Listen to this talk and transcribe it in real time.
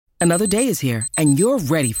Another day is here, and you're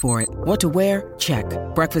ready for it. What to wear? Check.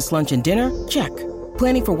 Breakfast, lunch, and dinner? Check.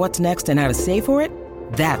 Planning for what's next and how to save for it?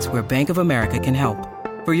 That's where Bank of America can help.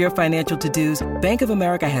 For your financial to-dos, Bank of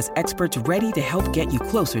America has experts ready to help get you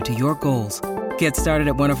closer to your goals. Get started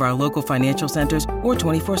at one of our local financial centers or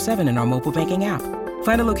 24/7 in our mobile banking app.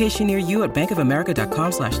 Find a location near you at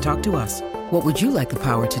bankofamerica.com/talktous. What would you like the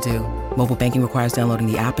power to do? Mobile banking requires downloading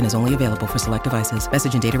the app and is only available for select devices.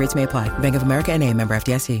 Message and data rates may apply. Bank of America N.A., member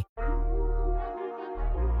FDIC.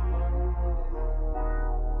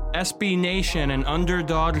 SB Nation and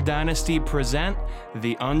Underdog Dynasty present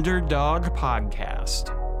the Underdog Podcast.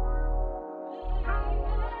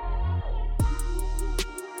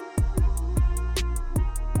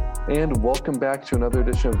 And welcome back to another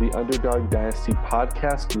edition of the Underdog Dynasty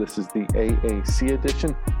Podcast. This is the AAC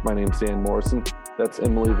edition. My name's Dan Morrison. That's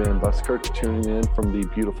Emily Van Buskirk tuning in from the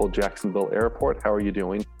beautiful Jacksonville Airport. How are you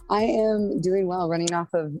doing? I am doing well, running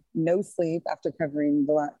off of no sleep after covering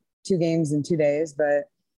the 2 games in 2 days, but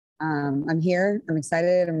I'm here. I'm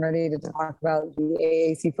excited. I'm ready to talk about the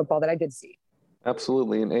AAC football that I did see.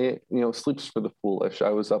 Absolutely. And, sleep's for the foolish.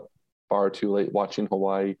 I was up far too late watching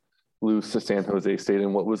Hawaii lose to San Jose State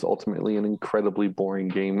in what was ultimately an incredibly boring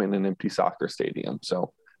game in an empty soccer stadium.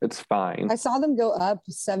 So it's fine. I saw them go up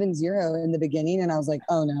 7-0 in the beginning, and I was like,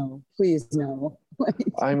 oh, no, please no.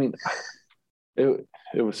 I mean, it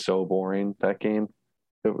was so boring, that game.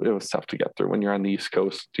 It was tough to get through when you're on the East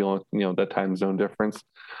Coast dealing with, that time zone difference.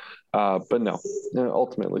 But no,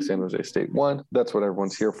 ultimately San Jose State won. That's what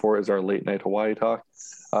everyone's here for, is our late night Hawaii talk.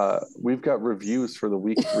 We've got reviews for the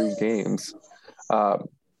week 3 games.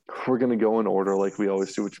 We're going to go in order like we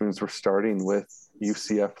always do, which means we're starting with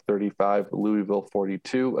UCF 35, Louisville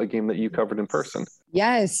 42, a game that you covered in person.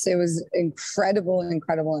 Yes, it was incredible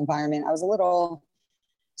environment. I was a little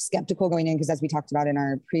skeptical going in because, as we talked about in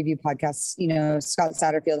our preview podcast, Scott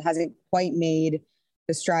Satterfield hasn't quite made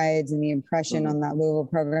the strides and the impression on that Louisville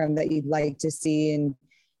program that you'd like to see. And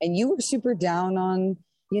you were super down on,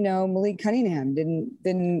 Malik Cunningham.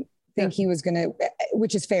 Didn't think he was going to,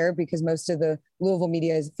 which is fair because most of the Louisville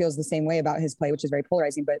media feels the same way about his play, which is very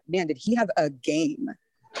polarizing. But man, did he have a game?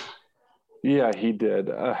 Yeah, he did.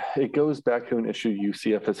 It goes back to an issue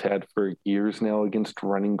UCF has had for years now against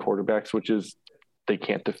running quarterbacks, which is they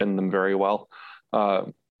can't defend them very well.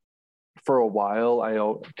 For a while, I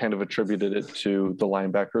kind of attributed it to the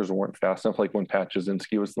linebackers weren't fast enough. Like when Pat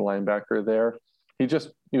Jasinski was the linebacker there, he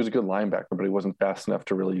was a good linebacker, but he wasn't fast enough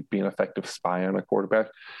to really be an effective spy on a quarterback.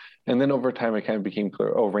 And then over time, it kind of became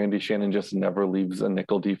clear, Randy Shannon just never leaves a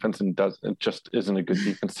nickel defense and it just isn't a good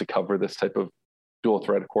defense to cover this type of dual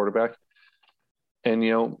threat quarterback. And,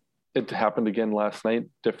 it happened again last night,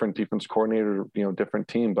 different defense coordinator, different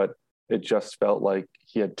team, but it just felt like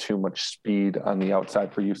he had too much speed on the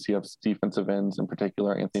outside for UCF's defensive ends. In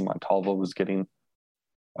particular, Anthony Montalvo was getting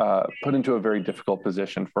put into a very difficult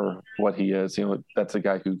position for what he is. That's a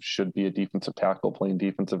guy who should be a defensive tackle playing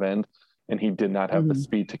defensive end, and he did not have the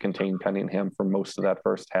speed to contain Cunningham for most of that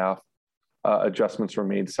first half. Adjustments were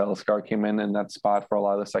made. Saliskar came in that spot for a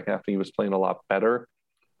lot of the second half, and he was playing a lot better.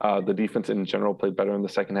 The defense in general played better in the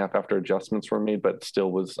second half after adjustments were made, but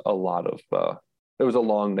still was a lot of it was a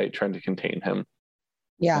long night trying to contain him.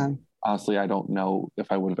 Yeah. And honestly, I don't know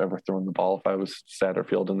if I would have ever thrown the ball if I was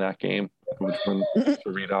Satterfield in that game. I would run a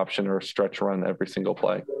read option or a stretch run every single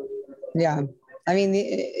play. Yeah. I mean,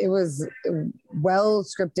 it was well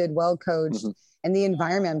scripted, well coached, and the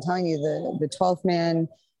environment, I'm telling you, the 12th man,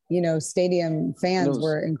 stadium fans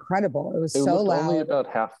were incredible. It was so loud. Only about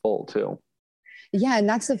half full too. Yeah. And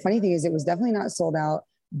that's the funny thing is it was definitely not sold out.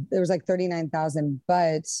 There was like 39,000,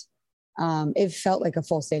 but it felt like a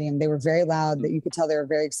full stadium. They were very loud, that you could tell they were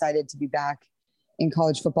very excited to be back in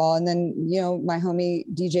college football. And then, my homie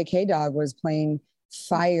DJ K-Dog was playing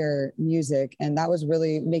fire music, and that was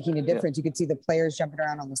really making a difference. You could see the players jumping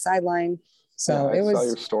around on the sideline. So I saw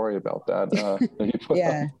your story about that. That you put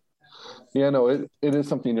up. Yeah, no, it is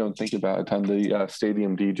something you don't think about on the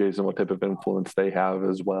stadium DJs and what type of influence they have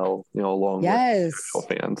as well, along with actual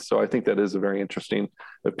fans. So I think that is a very interesting,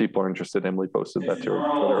 if people are interested, Emily posted that to her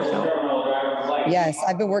Twitter account. Yes,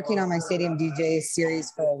 I've been working on my stadium DJ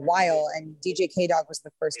series for a while, and DJ K-Dog was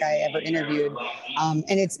the first guy I ever interviewed. And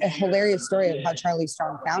it's a hilarious story of how Charlie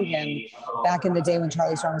Strong found him back in the day when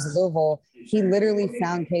Charlie Strong was in Louisville. He literally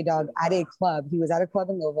found K-Dog at a club. He was at a club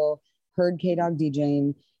in Louisville, heard K-Dog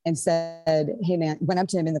DJing, and said, hey man, went up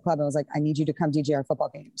to him in the club. I was like, I need you to come DJ our football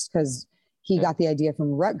games. Cause he got the idea from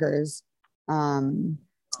Rutgers. They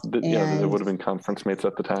would have been conference mates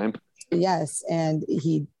at the time. Yes. And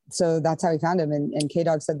he so that's how we found him. And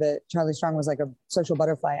K-Dog said that Charlie Strong was like a social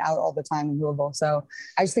butterfly out all the time in Louisville. So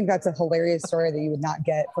I just think that's a hilarious story that you would not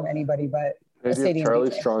get from anybody but a stadium Charlie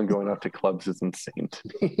DJ. Strong going out to clubs is insane to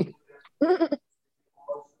me.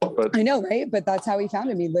 But I know, right? But that's how he found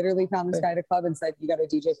him. He literally found this guy at a club and said, you got to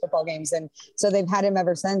DJ football games. And so they've had him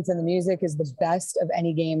ever since. And the music is the best of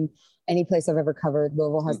any game, any place I've ever covered.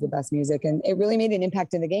 Louisville has the best music. And it really made an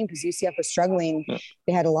impact in the game because UCF was struggling. Yeah.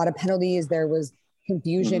 They had a lot of penalties. There was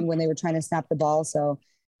confusion when they were trying to snap the ball. So,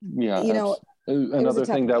 another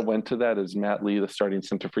thing that went to that is Matt Lee, the starting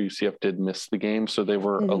center for UCF, did miss the game. So they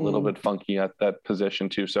were a little bit funky at that position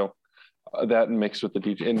too. So that mixed with the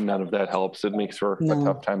DJ, and none of that helps. It makes for a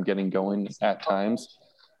tough time getting going at times.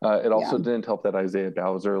 It also didn't help that Isaiah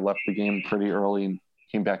Bowser left the game pretty early and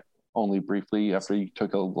came back only briefly after he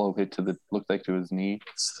took a low hit looked like to his knee.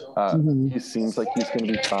 He seems like he's going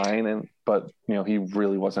to be fine, but he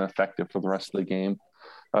really wasn't effective for the rest of the game.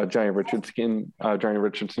 Johnny Richardson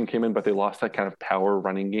came in, but they lost that kind of power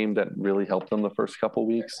running game that really helped them the first couple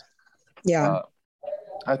weeks.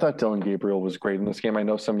 I thought Dylan Gabriel was great in this game. I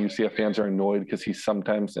know some UCF fans are annoyed because he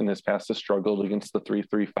sometimes in his past has struggled against the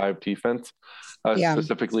 3-3-5 defense,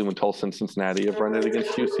 specifically when Tulsa and Cincinnati have run it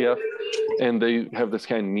against UCF. And they have this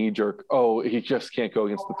kind of knee-jerk, he just can't go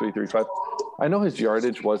against the 3-3-5. I know his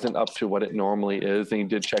yardage wasn't up to what it normally is, and he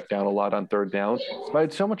did check down a lot on third down. But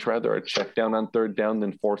I'd so much rather a check down on third down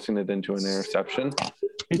than forcing it into an interception.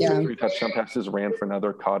 He threw 3 touchdown passes, ran for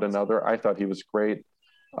another, caught another. I thought he was great.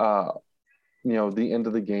 The end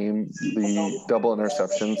of the game, the double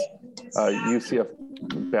interceptions, UCF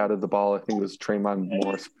batted the ball. I think it was Tremont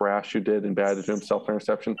Morris Brash who did and batted himself an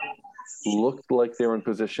interception. Looked like they were in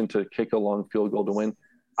position to kick a long field goal to win.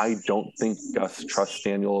 I don't think Gus trusts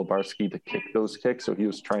Daniel Obarski to kick those kicks, so he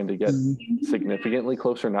was trying to get significantly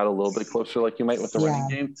closer, not a little bit closer like you might with the running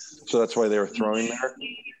game. So that's why they were throwing there.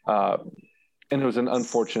 And it was an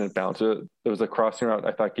unfortunate bounce. It was a crossing route.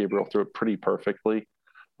 I thought Gabriel threw it pretty perfectly.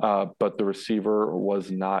 But the receiver was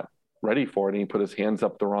not ready for it. And he put his hands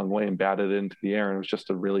up the wrong way and batted it into the air. And it was just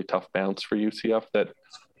a really tough bounce for UCF that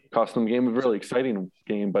cost them the game. A really exciting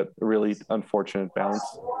game, but a really unfortunate bounce.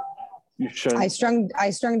 I strung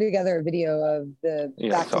together a video of the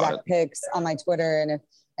back-to-back picks on my Twitter. And if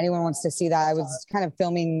anyone wants to see that, I was kind of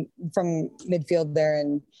filming from midfield there.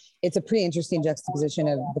 And it's a pretty interesting juxtaposition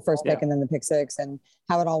of the first pick and then the pick six and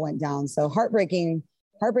how it all went down. So heartbreaking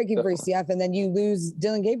for UCF, and then you lose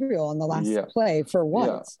Dylan Gabriel on the last play for what?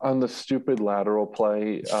 Yeah. On the stupid lateral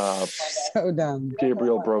play. So dumb.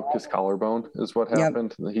 Gabriel broke his collarbone is what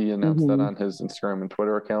happened. He announced that on his Instagram and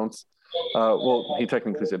Twitter accounts. He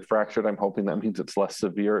technically said fractured. I'm hoping that means it's less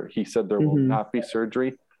severe. He said there will not be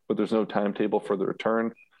surgery, but there's no timetable for the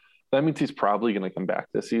return. That means he's probably going to come back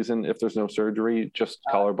this season if there's no surgery. Just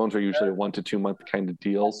collarbones are usually a 1 to 2 month kind of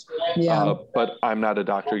deal. But I'm not a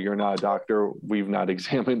doctor. You're not a doctor. We've not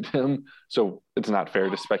examined him. So it's not fair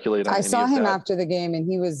to speculate on I saw him after the game, and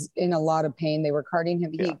he was in a lot of pain. They were carting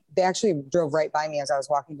him. They actually drove right by me as I was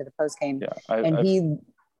walking to the post game.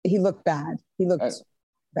 He looked bad. He looked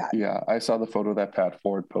bad. Yeah, I saw the photo that Pat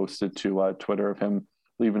Ford posted to Twitter of him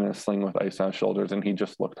leaving a sling with ice on his shoulders, and he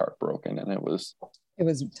just looked heartbroken, and it was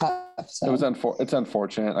tough. So. It's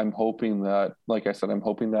unfortunate. I'm hoping that, like I said,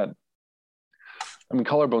 collarbones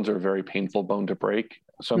are a very painful bone to break.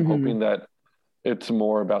 So I'm hoping that it's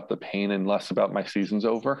more about the pain and less about my season's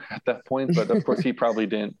over at that point. But of course, he probably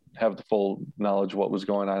didn't have the full knowledge of what was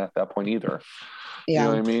going on at that point either. You know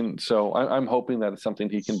what I mean? So I'm hoping that it's something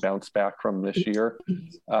he can bounce back from this year.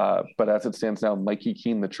 But as it stands now, Mikey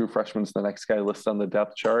Keene, the true freshman, is the next guy listed on the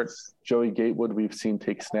depth chart. Joey Gatewood, we've seen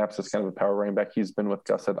take snaps as kind of a power running back. He's been with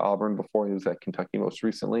Gus at Auburn before. He was at Kentucky most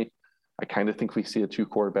recently. I kind of think we see a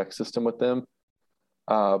 2-quarterback system with them.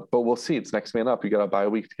 But we'll see. It's next man up. You got a bye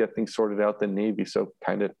week to get things sorted out. Then Navy, so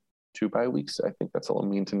kind of 2 bye weeks. I think that's all I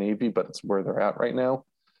mean to Navy, but it's where they're at right now.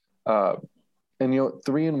 And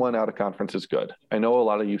 3-1 out of conference is good. I know a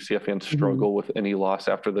lot of UCF fans struggle with any loss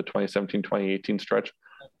after the 2017-2018 stretch,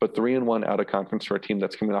 but 3-1 out of conference for a team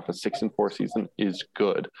that's coming off a 6-4 season is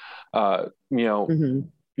good.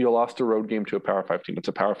 You lost a road game to a Power 5 team. It's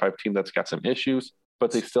a Power 5 team that's got some issues, but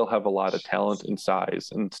they still have a lot of talent and size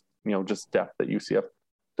and just depth that UCF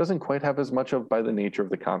doesn't quite have as much of by the nature of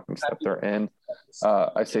the conference that they're in.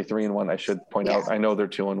 I say 3-1. I should point out, I know they're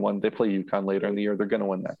 2-1. They play UConn later in the year. They're going to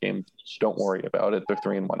win that game. Don't worry about it. They're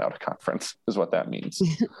 3-1 out of conference is what that means.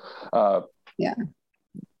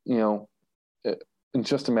 It's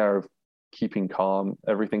just a matter of keeping calm.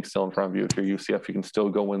 Everything's still in front of you. If you're UCF, you can still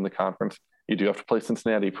go win the conference. You do have to play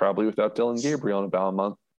Cincinnati, probably without Dylan Gabriel in about a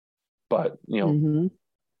month. But,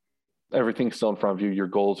 everything's still in front of you. Your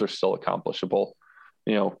goals are still accomplishable.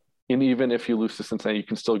 And even if you lose to Cincinnati, you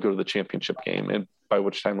can still go to the championship game. And by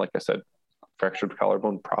which time, like I said, fractured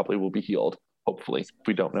collarbone probably will be healed. Hopefully.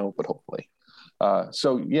 We don't know, but hopefully. My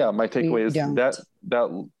takeaway is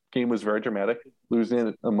that game was very dramatic. Losing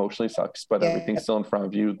it emotionally sucks, but everything's still in front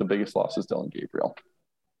of you. The biggest loss is Dillon Gabriel.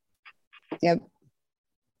 Yep.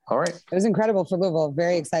 All right. It was incredible for Louisville.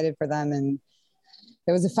 Very excited for them. And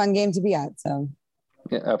it was a fun game to be at. So.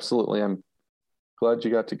 Yeah, absolutely. I'm glad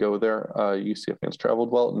you got to go there. UCF fans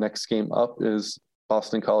traveled well. Next game up is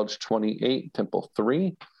Boston College 28, Temple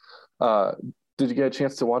 3. Did you get a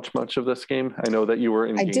chance to watch much of this game? I know that you were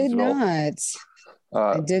in Gainesville.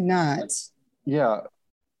 I did not. Yeah.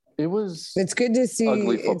 It's good to see.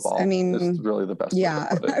 Ugly football. It's really the best way to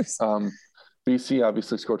put it. BC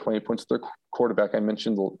obviously scored 20 points. Their quarterback, I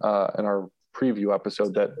mentioned in our preview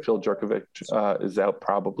episode that Phil Jurkovec is out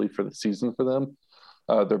probably for the season for them.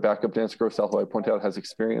 Their backup, Dan Grosel, who I point out has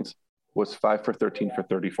experience, was 5 for 13 for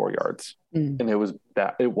 34 yards. And it was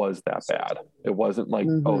that bad. It wasn't like,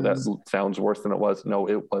 that sounds worse than it was. No,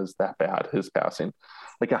 it was that bad, his passing.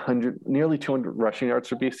 Like nearly 200 rushing yards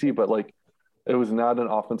for BC, but like it was not an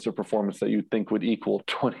offensive performance that you'd think would equal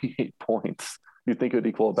 28 points. You'd think it would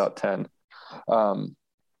equal about 10. I'm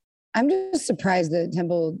just surprised that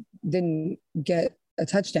Temple didn't get a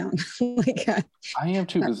touchdown. I am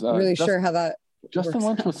too. Not really sure how that Justin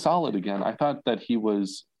Lynch was solid again. I thought that he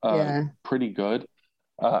was pretty good.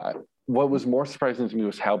 What was more surprising to me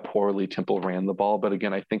was how poorly Temple ran the ball. But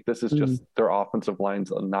again, I think this is just their offensive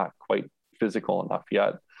line's not quite physical enough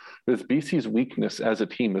yet. Because BC's weakness as a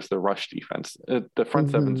team is their rush defense. The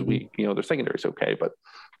front seven's weak. Their secondary's okay, but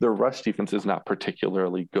their rush defense is not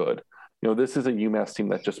particularly good. This is a UMass team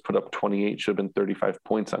that just put up 28, should have been 35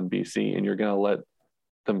 points on BC, and you're going to let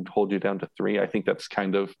them hold you down to 3. I think that's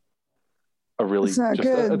kind of a really it's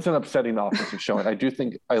an upsetting offensive showing. I do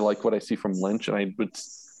think I like what I see from Lynch, and I would,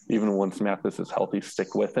 even once Mathis is healthy,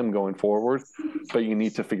 stick with him going forward. But you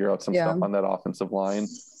need to figure out some stuff on that offensive line.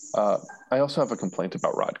 I also have a complaint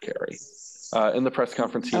about Rod Carey. In the press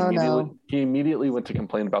conference, he immediately went to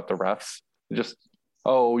complain about the refs.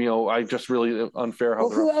 I just really unfair how.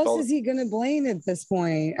 Well, who else is he going to blame at this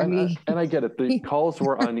point? And I get it. The calls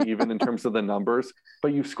were uneven in terms of the numbers,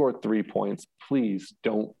 but you scored 3 points. Please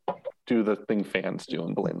don't do the thing fans do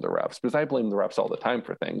and blame the refs, because I blame the refs all the time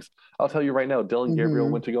for things. I'll tell you right now, Dillon Gabriel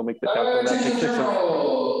went to go make the tackle.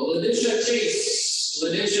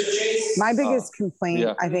 My biggest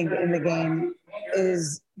complaint, I think, in the game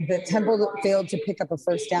is that Temple failed to pick up a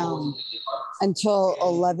first down until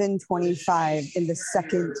 11:25 in the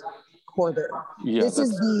second quarter. Yeah, this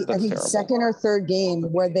is I think, terrible. Second or third game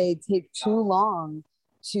where they take too long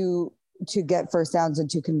to get first downs and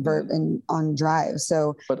to convert on drives.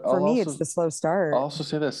 So for me, it's the slow start. I'll also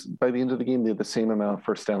say this. By the end of the game, they had the same amount of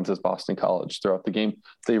first downs as Boston College throughout the game.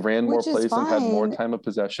 They ran more plays and had more time of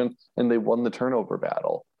possession, and they won the turnover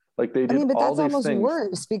battle. Like they did but all that's these almost things.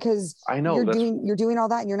 Worse because I know you're doing all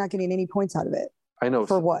that and you're not getting any points out of it. I know.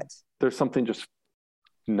 For what? There's something just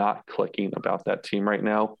not clicking about that team right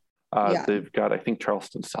now. They've got, I think,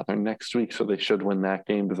 Charleston Southern next week, so they should win that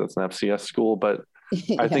game because it's an FCS school. But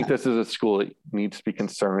I think this is a school that needs to be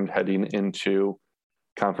concerned heading into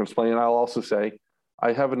conference play. And I'll also say,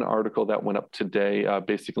 I have an article that went up today,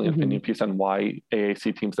 basically an opinion piece on why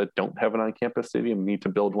AAC teams that don't have an on-campus stadium need to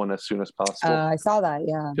build one as soon as possible. I saw that,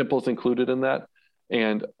 yeah. Temple's included in that.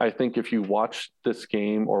 And I think if you watch this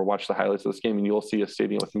game or watch the highlights of this game, and you'll see a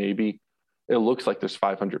stadium with it looks like there's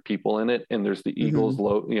 500 people in it, and there's the Eagles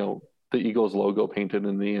the Eagles logo painted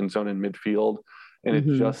in the end zone in midfield, and it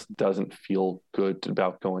just doesn't feel good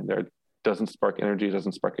about going there. It doesn't spark energy, it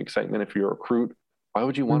doesn't spark excitement. If you're a recruit, why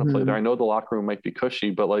would you want to play there? I know the locker room might be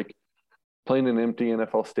cushy, but like playing an empty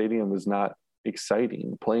NFL stadium is not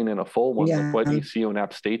exciting. Playing in a full one, like what ECU and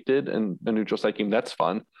App State did, and a neutral site game, that's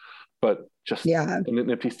fun. But just in an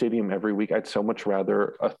empty stadium every week, I'd so much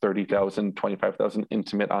rather a 30,000, 25,000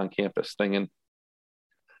 intimate on-campus thing. And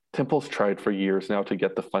Temple's tried for years now to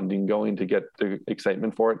get the funding going, to get the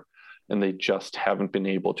excitement for it, and they just haven't been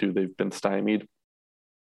able to. They've been stymied.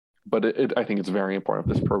 But I think it's very important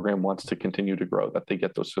if this program wants to continue to grow that they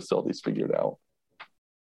get those facilities figured out.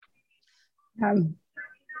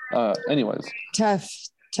 Anyways. Tough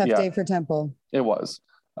day for Temple. It was.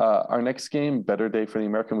 Our next game, better day for the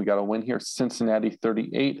American. We got a win here. Cincinnati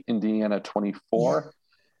 38, Indiana 24.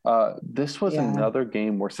 This was another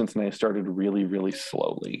game where Cincinnati started really, really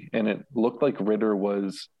slowly. And it looked like Ritter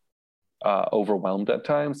was overwhelmed at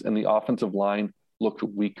times. And the offensive line looked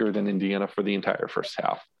weaker than Indiana for the entire first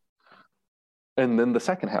half. And then the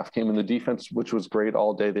second half came in the defense, which was great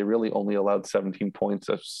all day. They really only allowed 17 points.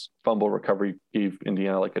 A fumble recovery gave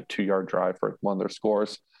Indiana like a 2-yard drive for one of their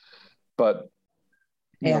scores. But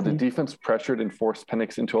you know, the defense pressured and forced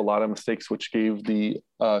Penix into a lot of mistakes, which gave the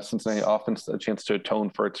Cincinnati offense a chance to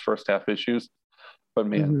atone for its first half issues. But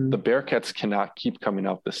man, the Bearcats cannot keep coming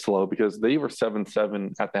out this slow, because they were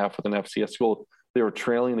 7-7 at the half with an FCS goal. They were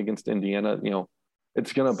trailing against Indiana. You know,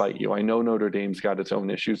 it's going to bite you. I know Notre Dame's got its own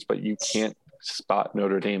issues, but you can't spot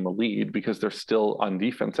Notre Dame a lead, because they're still, on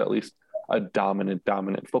defense at least, a dominant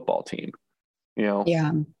football team. You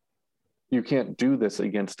know, you can't do this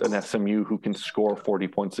against an SMU who can score 40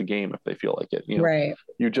 points a game if they feel like it. You know,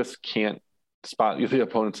 you just can't spot the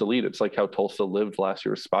opponent's elite. It's like how Tulsa lived last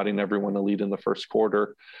year, spotting everyone elite in the first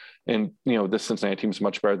quarter. And, you know, this Cincinnati team is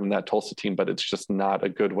much better than that Tulsa team, but it's just not a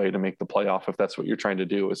good way to make the playoff if that's what you're trying to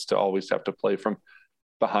do, is to always have to play from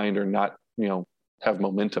behind or not, you know, have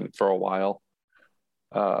momentum for a while.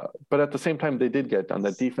 But at the same time, they did get done.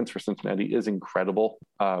 That defense for Cincinnati is incredible.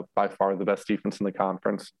 By far the best defense in the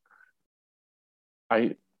conference.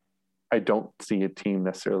 I don't see a team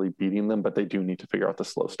necessarily beating them, but they do need to figure out the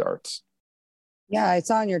slow starts. Yeah, I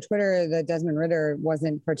saw on your Twitter that Desmond Ridder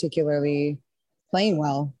wasn't particularly playing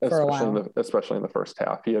well for a while. Especially in the first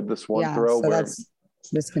half. He had this one throw where that's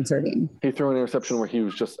disconcerting. He threw an interception where he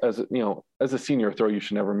was just, as a senior throw you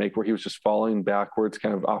should never make, where he was just falling backwards,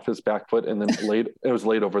 kind of off his back foot, and then it was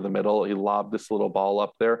laid over the middle. He lobbed this little ball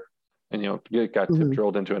up there, and it got tip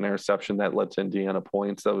drilled into an interception that led to Indiana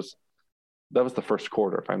points. That was the first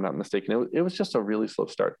quarter, if I'm not mistaken. It was just a really slow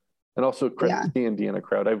start. And also credit to the Indiana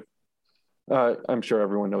crowd. I'm sure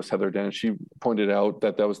everyone knows Heather Dennis. She pointed out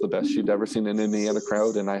that was the best she'd ever seen in an Indiana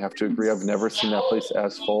crowd, and I have to agree. I've never seen that place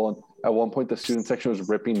as full. And at one point, the student section was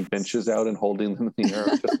ripping benches out and holding them in the air.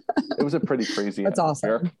 It was a pretty crazy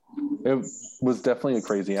atmosphere. Awesome. It was definitely a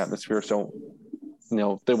crazy atmosphere. So, you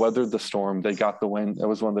know, they weathered the storm. They got the win. It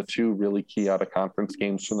was one of the two really key out-of-conference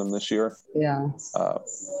games for them this year. Yeah.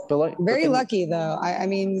 But very lucky, though. I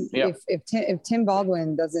mean, if Tim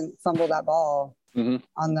Baldwin doesn't fumble that ball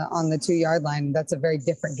on the 2-yard line, that's a very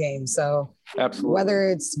different game. So absolutely, whether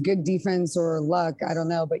it's good defense or luck, I don't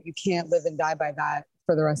know, but you can't live and die by that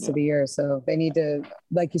for the rest of the year. So they need to,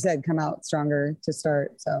 like you said, come out stronger to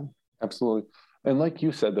start. So absolutely. And like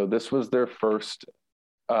you said, though, this was their first.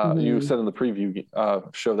 You said in the preview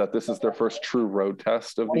show that this is their first true road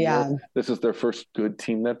test of the year. This is their first good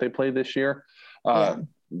team that they play this year.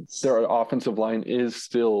 Their offensive line is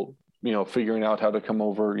still, you know, figuring out how to come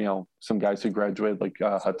over, you know, some guys who graduated, like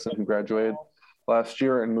Hudson, who graduated last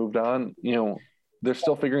year and moved on. You know, they're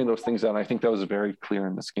still figuring those things out. And I think that was very clear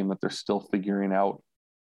in this game, that they're still figuring out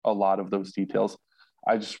a lot of those details.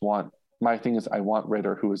 My thing is, I want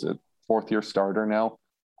Ridder, who is a 4th-year starter now,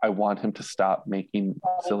 I want him to stop making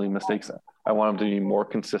silly mistakes. I want him to be more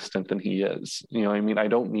consistent than he is. You know what I mean? I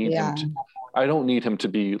don't need him to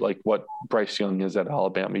be like what Bryce Young is at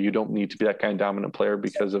Alabama. You don't need to be that kind of dominant player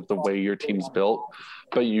because of the way your team's built,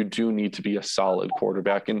 but you do need to be a solid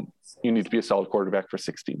quarterback, and you need to be a solid quarterback for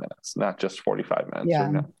 60 minutes, not just 45 minutes.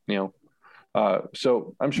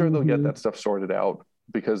 So I'm sure they'll get that stuff sorted out,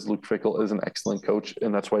 because Luke Fickell is an excellent coach,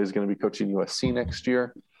 and that's why he's going to be coaching USC next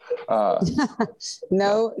year.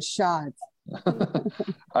 No shot.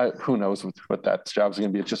 Who knows what that job's going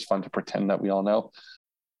to be? It's just fun to pretend that we all know.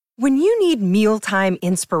 When you need mealtime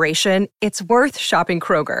inspiration, it's worth shopping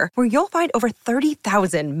Kroger, where you'll find over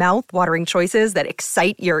 30,000 mouth-watering choices that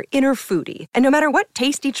excite your inner foodie. And no matter what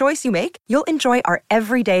tasty choice you make, you'll enjoy our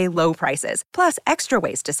everyday low prices, plus extra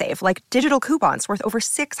ways to save, like digital coupons worth over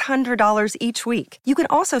 $600 each week. You can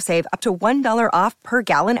also save up to $1 off per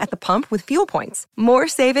gallon at the pump with fuel points. More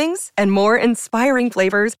savings and more inspiring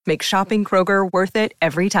flavors make shopping Kroger worth it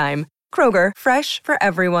every time. Kroger, fresh for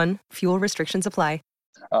everyone. Fuel restrictions apply.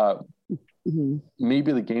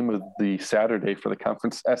 Maybe the game of the Saturday for the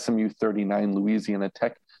conference, SMU 39, Louisiana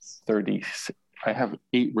Tech 30. I have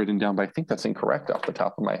 8 written down, but I think that's incorrect off the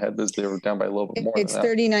top of my head. They were down by a little bit more. It's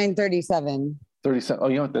 39-37. 37. Oh,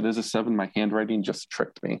 you know what? That is a 7. My handwriting just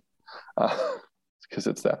tricked me because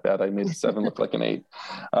it's that bad. I made a 7 look like an 8.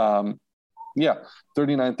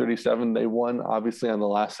 39-37. They won, obviously, on the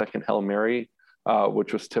last second Hail Mary,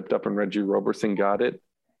 which was tipped up, and Reggie Roberson got it.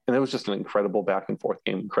 And it was just an incredible back and forth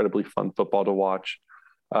game, incredibly fun football to watch.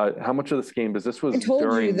 How much of this game is this was? I told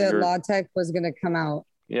you that La Tech was going to come out.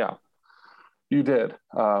 Yeah, you did.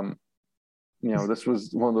 This was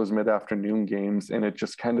one of those mid-afternoon games, and it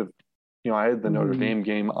just kind of, I had the Notre Dame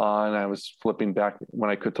game on. I was flipping back when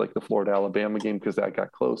I could to like the Florida Alabama game because that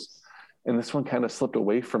got close, and this one kind of slipped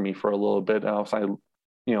away from me for a little bit. And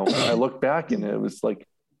I looked back, and it was like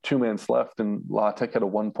 2 minutes left, and La Tech had a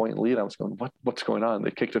 1-point lead. I was going, what's going on?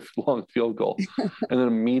 They kicked a long field goal, and then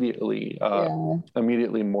immediately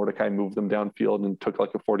Mordecai moved them downfield and took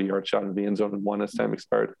like a 40-yard shot in the end zone and won as time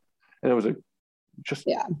expired. And it was a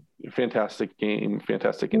fantastic game,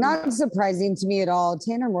 fantastic. Not surprising to me at all.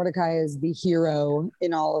 Tanner Mordecai is the hero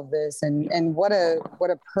in all of this, and what a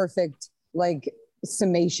perfect like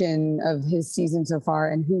summation of his season so far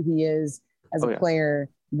and who he is as a player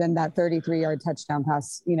than that 33-yard touchdown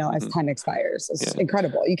pass, as time expires. It's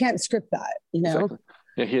incredible. You can't script that, Exactly.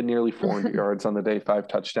 Yeah, he had nearly 400 yards on the day, 5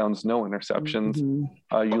 touchdowns, no interceptions.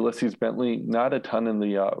 Ulysses Bentley, not a ton in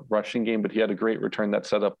the rushing game, but he had a great return that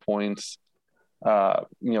set up points.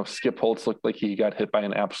 Skip Holtz looked like he got hit by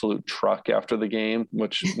an absolute truck after the game,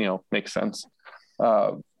 which, makes sense.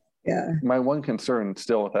 My one concern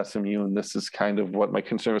still with SMU, and this is kind of what my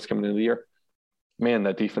concern was coming into the year, man,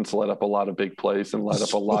 that defense let up a lot of big plays and let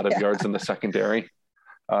up a lot of yards in the secondary.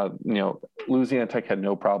 Louisiana Tech had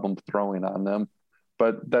no problem throwing on them,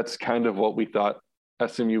 but that's kind of what we thought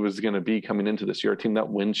SMU was going to be coming into this year, a team that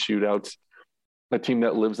wins shootouts, a team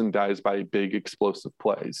that lives and dies by big explosive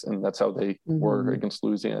plays. And that's how they were against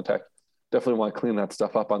Louisiana Tech. Definitely want to clean that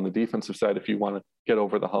stuff up on the defensive side if you want to get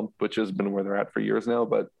over the hump, which has been where they're at for years now,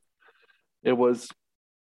 but it was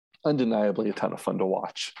undeniably a ton of fun to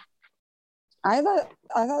watch. I thought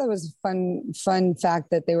it was fun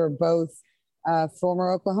fact that they were both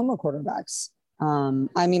former Oklahoma quarterbacks.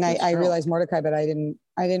 I realized Mordecai, but I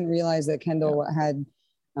didn't realize that Kendall had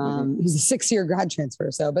he's a 6-year grad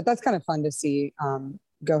transfer. So, but that's kind of fun to see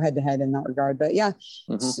go head to head in that regard. But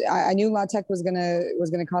I knew La Tech was gonna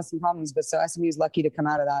cause some problems, but so SMU is lucky to come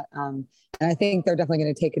out of that. And I think they're definitely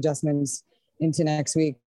going to take adjustments into next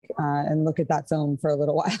week and look at that film for a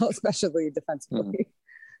little while, especially defensively.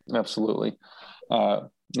 Absolutely.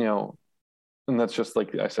 And that's just,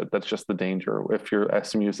 like I said, that's just the danger. If you're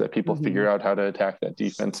SMU, is that people figure out how to attack that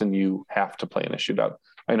defense and you have to play in a shootout.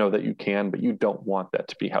 I know that you can, but you don't want that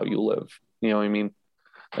to be how you live. You know what I mean?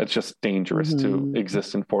 It's just dangerous to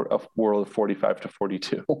exist in a world of 45 to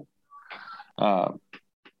 42.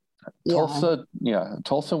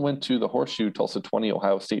 Tulsa went to the Horseshoe, Tulsa 20,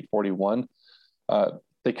 Ohio State 41.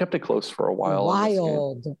 They kept it close for a while.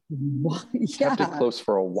 Wild. Kept it close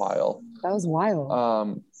for a while. That was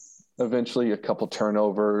wild. Eventually a couple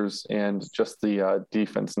turnovers and just the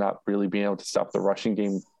defense not really being able to stop the rushing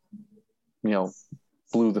game,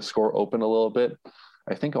 blew the score open a little bit.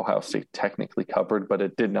 I think Ohio State technically covered, but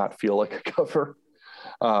it did not feel like a cover.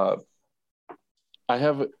 I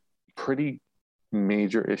have a pretty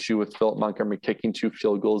major issue with Philip Montgomery kicking 2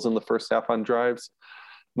 field goals in the first half on drives.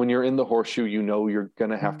 When you're in the Horseshoe, you're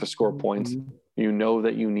going to have to score points. You know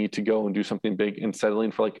that you need to go and do something big, and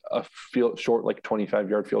settling for like a short, like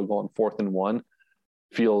 25-yard field goal on 4th and 1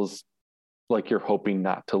 feels like you're hoping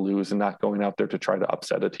not to lose and not going out there to try to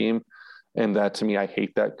upset a team. And that, to me, I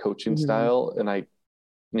hate that coaching style.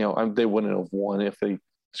 And they wouldn't have won if they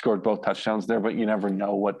scored both touchdowns there, but you never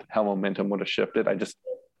know how momentum would have shifted.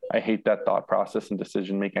 I hate that thought process and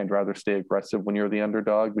decision making. I'd rather stay aggressive when you're the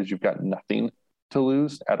underdog because you've got nothing to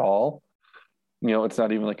lose at all. It's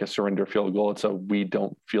not even like a surrender field goal. It's we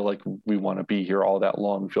don't feel like we want to be here all that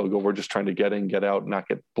long field goal. We're just trying to get in, get out, not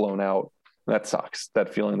get blown out. That sucks.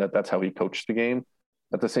 That feeling that's how he coached the game.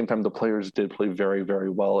 At the same time, the players did play very, very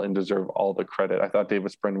well and deserve all the credit. I thought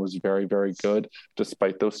Davis Brin was very, very good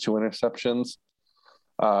despite those 2 interceptions.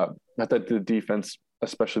 I thought the defense,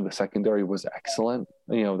 especially the secondary, was excellent.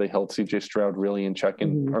 They held CJ Stroud really in check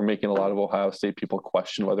and are making a lot of Ohio State people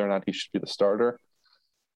question whether or not he should be the starter.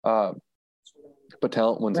 But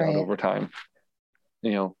talent wins out over time.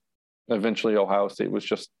 Eventually Ohio State was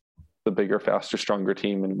just the bigger, faster, stronger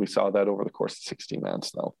team. And we saw that over the course of 60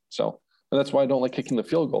 minutes though. So that's why I don't like kicking the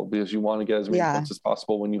field goal, because you want to get as many points as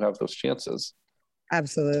possible when you have those chances.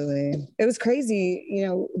 Absolutely. It was crazy.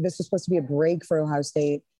 This was supposed to be a break for Ohio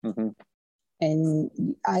State. And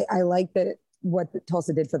I like that what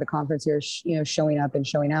Tulsa did for the conference here, showing up and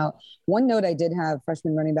showing out. One note I did have,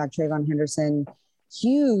 freshman running back Trayvon Henderson,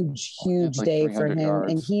 huge day for him. Yards.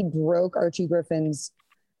 And he broke Archie Griffin's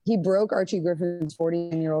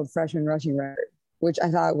 14-year-old freshman rushing record, which I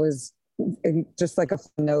thought was just like a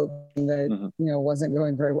note that, wasn't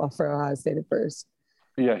going very well for Ohio State at first.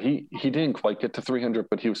 Yeah, he didn't quite get to 300,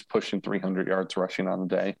 but he was pushing 300 yards rushing on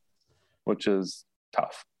the day, which is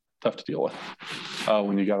tough to deal with.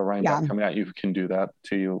 When you got a running back coming at you who can do that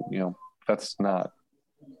to you, that's not.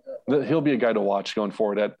 He'll be a guy to watch going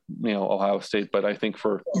forward at Ohio State, but I think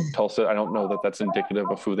for Tulsa, I don't know that that's indicative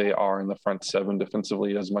of who they are in the front 7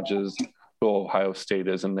 defensively as much as who Ohio State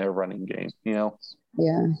is in their running game. Yeah.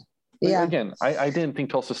 Yeah. Again, I didn't think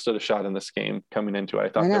Tulsa stood a shot in this game coming into it. I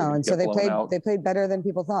thought I know, and so they out. played better than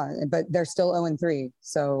people thought, but they're still 0-3.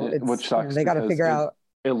 So which sucks. They got to figure out.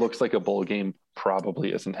 It looks like a bowl game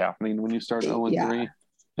probably isn't happening when you start 0-3.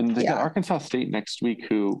 And they got Arkansas State next week,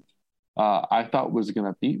 who I thought was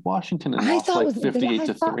going to beat Washington and lost like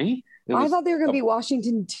 58-3. I thought they were going to beat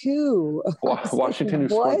Washington too. Washington, who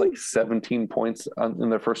scored like 17 points in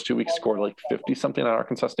their first 2 weeks, scored like 50 something at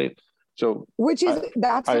Arkansas State. So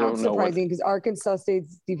that's not surprising because Arkansas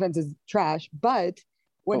State's defense is trash. But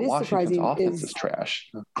what is surprising is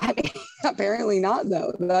trash. I mean, apparently not,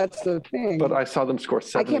 though. That's the thing. But I saw them score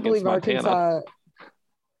 7 I can't believe Montana. Arkansas.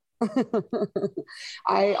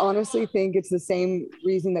 I honestly think it's the same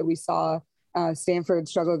reason that we saw Stanford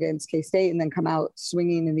struggle against K-State and then come out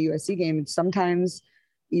swinging in the USC game. And sometimes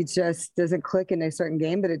it just doesn't click in a certain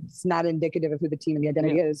game, but it's not indicative of who the team and the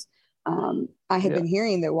identity is. I had been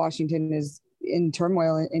hearing that Washington is in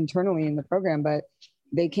turmoil internally in the program, but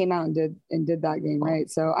they came out and did that game, right?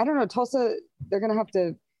 So I don't know. Tulsa, they're going to have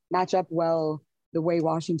to match up well the way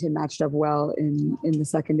Washington matched up well in the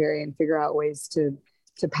secondary and figure out ways to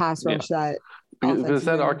pass rush that. Because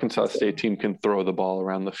that Arkansas State team can throw the ball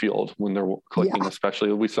around the field when they're clicking,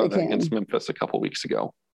 especially. We saw that against Memphis a couple weeks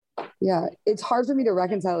ago. Yeah, it's hard for me to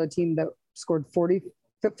reconcile a team that scored 50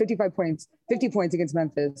 points against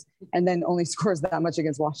Memphis and then only scores that much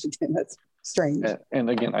against Washington. That's strange. And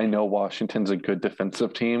again, I know Washington's a good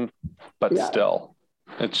defensive team, but still,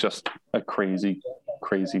 it's just a crazy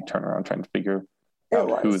turnaround trying to figure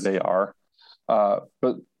out who they are.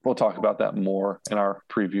 But we'll talk about that more in our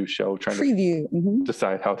preview show, trying to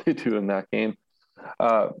decide how they do in that game.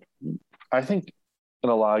 I think in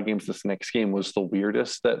a lot of games, this next game was the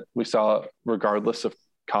weirdest that we saw, regardless of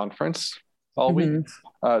conference all week.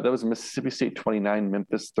 That was Mississippi State 29,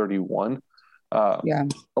 Memphis 31. A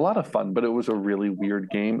lot of fun, but it was a really weird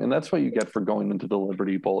game. And that's what you get for going into the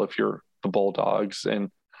Liberty Bowl if you're the Bulldogs. And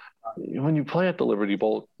when you play at the Liberty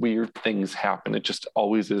Bowl, weird things happen. It just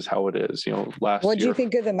always is how it is. What did you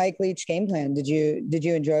think of the Mike Leach game plan? Did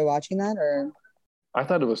you enjoy watching that? Or I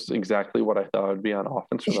thought it was exactly what I thought it would be on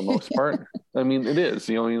offense for the most part. I mean, it is.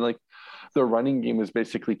 The running game is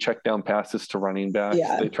basically check down passes to running backs.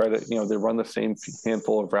 They try to, they run the same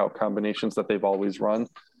handful of route combinations that they've always run.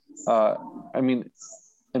 I mean,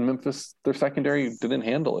 in Memphis, their secondary didn't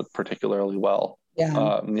handle it particularly well.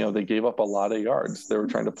 They gave up a lot of yards. They were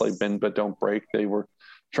trying to play bend but don't break. They were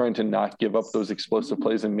trying to not give up those explosive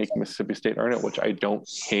plays and make Mississippi State earn it, which I don't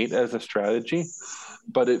hate as a strategy,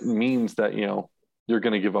 but it means that, you're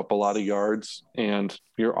going to give up a lot of yards and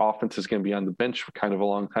your offense is going to be on the bench for kind of a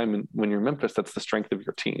long time. And when you're Memphis, that's the strength of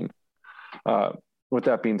your team. With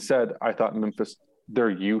that being said, I thought Memphis, their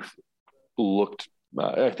youth looked,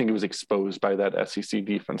 I think it was exposed by that SEC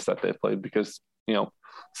defense that they played because,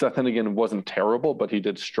 Seth Hennigan wasn't terrible, but he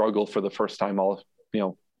did struggle for the first time all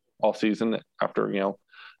season after,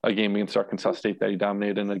 a game against Arkansas State that he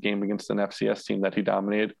dominated and a game against an FCS team that he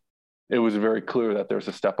dominated. It was very clear that there's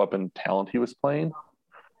a step up in talent he was playing.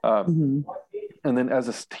 And then as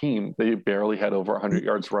a team, they barely had over 100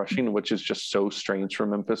 yards rushing, which is just so strange for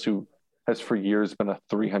Memphis, who has for years been a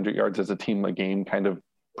 300 yards as a team a game kind of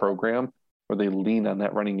program where they lean on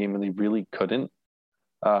that running game and they really couldn't.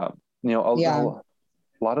 A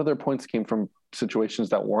lot of their points came from situations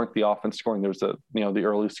that weren't the offense scoring. There was the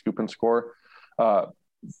early scoop and score.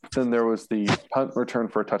 Then there was the punt return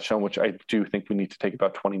for a touchdown, which I do think we need to take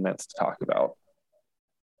about 20 minutes to talk about.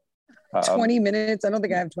 20 minutes? I don't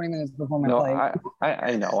think I have 20 minutes before my play.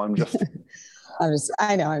 I know.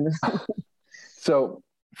 I know. So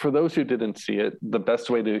for those who didn't see it, the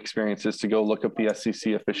best way to experience is to go look up the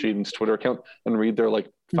SEC officiating's Twitter account and read their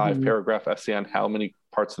 5-paragraph essay on how many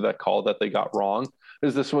parts of that call that they got wrong.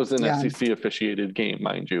 Because this was an SEC officiated game,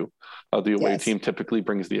 mind you. The away team typically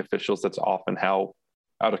brings the officials. That's often how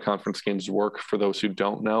out-of-conference games work for those who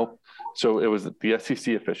don't know. So it was the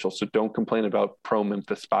SEC officials. So don't complain about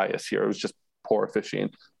pro-Memphis bias here. It was just poor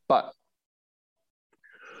officiating. But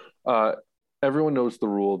everyone knows the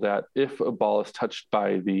rule that if a ball is touched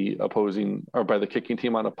by the opposing or by the kicking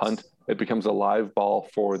team on a punt, it becomes a live ball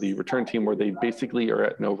for the return team where they basically are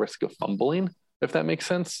at no risk of fumbling, if that makes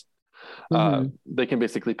sense. They can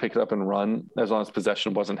basically pick it up and run as long as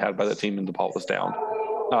possession wasn't had by the team and the ball was down.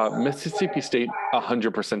 Mississippi State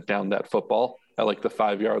 100% down that football at the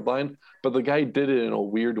 5-yard line, but the guy did it in a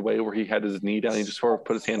weird way where he had his knee down. He just sort of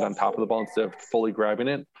put his hand on top of the ball instead of fully grabbing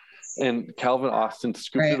it. And Calvin Austin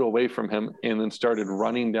scooped it away from him and then started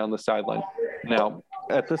running down the sideline. Now,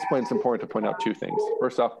 at this point, it's important to point out 2 things.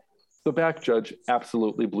 First off, the back judge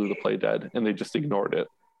absolutely blew the play dead and they just ignored it.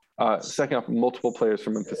 Second off, multiple players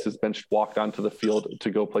from Memphis' bench walked onto the field to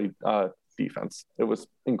go play defense. It was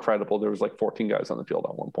incredible. There was like 14 guys on the field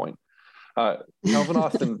at one point. Calvin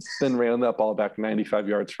Austin then ran that ball back 95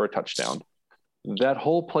 yards for a touchdown. That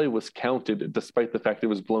whole play was counted despite the fact it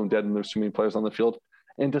was blown dead and there's too many players on the field.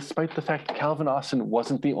 And despite the fact Calvin Austin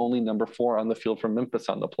wasn't the only number 4 on the field for Memphis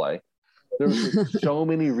on the play. There was so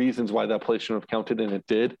many reasons why that play shouldn't have counted, and it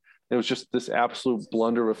did. It was just this absolute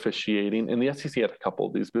blunder of officiating. And the SEC had a couple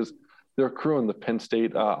of these because their crew in the Penn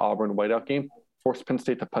State Auburn whiteout game forced Penn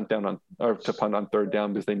State to punt on third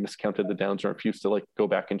down because they miscounted the downs and refused to like go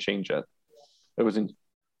back and change it. It was an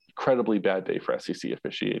incredibly bad day for SEC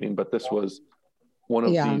officiating, but this was one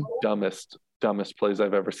of the dumbest plays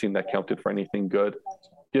I've ever seen that counted for anything good.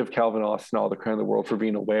 Give Calvin Austin all the credit in the world for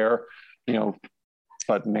being aware,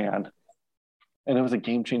 but man. And it was a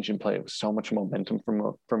game-changing play. It was so much momentum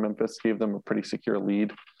from Memphis, gave them a pretty secure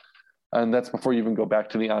lead. And that's before you even go back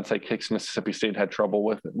to the onside kicks Mississippi State had trouble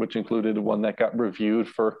with, which included one that got reviewed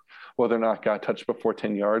for whether or not got touched before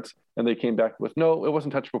 10 yards. And they came back with, no, it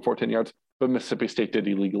wasn't touched before 10 yards, but Mississippi State did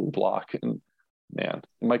illegally block. And man,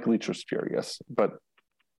 Mike Leach was furious. But,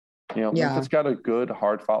 Memphis got a good,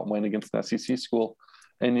 hard-fought win against an SEC school.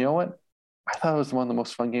 And you know what? I thought it was one of the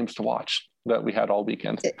most fun games to watch that we had all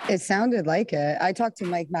weekend. It sounded like it. I talked to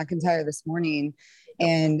Mike McIntyre this morning,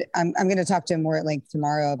 and I'm going to talk to him more at length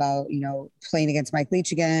tomorrow about, playing against Mike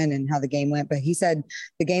Leach again and how the game went. But he said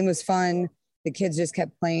the game was fun. The kids just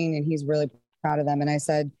kept playing, and he's really proud of them. And I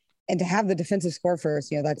said, and to have the defensive score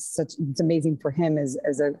first, it's amazing for him as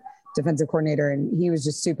a defensive coordinator. And he was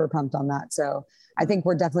just super pumped on that. So I think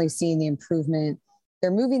we're definitely seeing the improvement. They're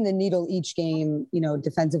moving the needle each game,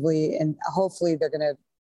 defensively, and hopefully they're going to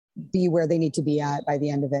be where they need to be at by the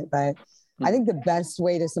end of it. But I think the best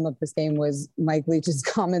way to sum up this game was Mike Leach's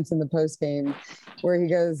comments in the post game where he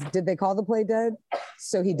goes, did they call the play dead?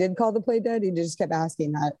 So he did call the play dead. He just kept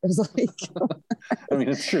asking that. It was like, I mean,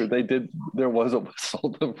 it's true. They did. There was a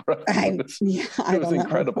whistle. It was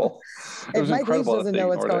incredible. If Mike Leach doesn't know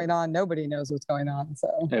what's going on, nobody knows what's going on.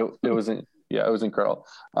 So it was incredible.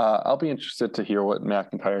 I'll be interested to hear what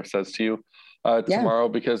McIntyre says to you tomorrow,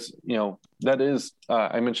 because that is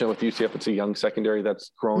I mentioned with UCF, it's a young secondary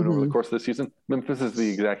that's growing over the course of the season. Memphis is the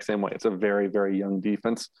exact same way. It's a very, very young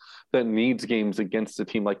defense that needs games against a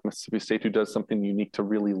team like Mississippi State who does something unique to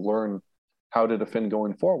really learn how to defend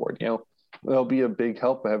going forward. There'll be a big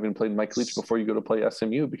help having played Mike Leach before you go to play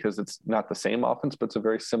SMU, because it's not the same offense, but it's a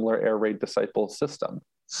very similar air raid disciple system.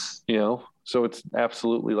 So it's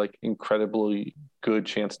absolutely like incredibly good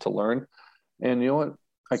chance to learn. And you know what?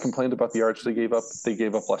 I complained about the yards they gave up. They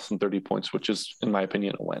gave up less than 30 points, which is, in my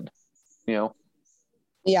opinion, a win. Yeah.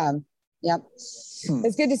 Yep.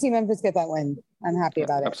 It's good to see Memphis get that win. I'm happy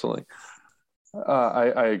about it. Absolutely.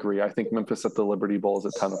 I agree. I think Memphis at the Liberty Bowl is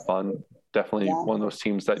a ton of fun. Definitely one of those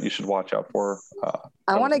teams that you should watch out for.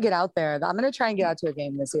 I want to get out there. I'm going to try and get out to a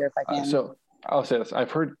game this year if I can. So I'll say this.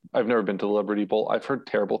 I've never been to the Liberty Bowl. I've heard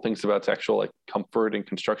terrible things about its actual like comfort and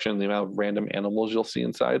construction and the amount of random animals you'll see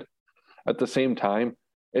inside. At the same time,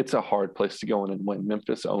 it's a hard place to go in and win.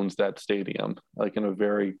 Memphis owns that stadium, like in a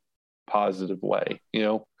very positive way.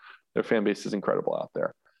 Their fan base is incredible out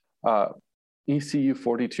there. ECU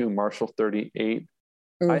 42, Marshall 38.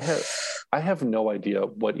 I have no idea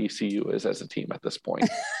what ECU is as a team at this point.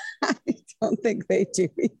 I don't think they do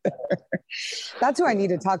either. That's who I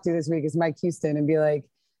need to talk to this week is Mike Houston and be like,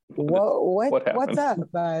 whoa, what's up,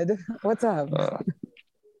 bud? What's up?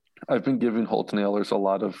 I've been giving Holton Ahlers a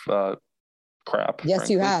lot of crap. Yes,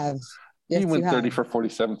 frankly. You have. Yes, he went 30 for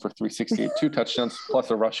 47 for 368, 2 touchdowns,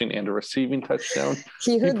 plus a rushing and a receiving touchdown.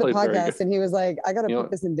 He heard the podcast and he was like, I got to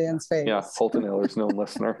put this in Dan's face. Yeah, Holton Ahlers, known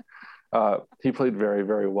listener. He played very,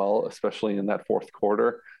 very well, especially in that fourth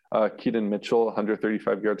quarter. Keaton Mitchell,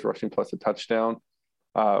 135 yards rushing plus a touchdown.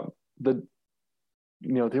 They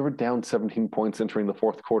were down 17 points entering the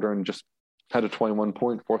fourth quarter and just had a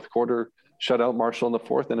 21-point fourth quarter shutout Marshall in the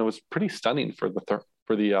fourth, and it was pretty stunning for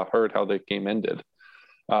the Herd how the game ended.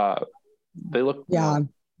 They looked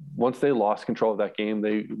once they lost control of that game,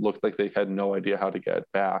 they looked like they had no idea how to get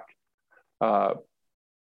back. But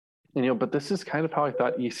this is kind of how I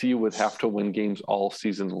thought ECU would have to win games all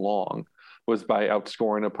season long, was by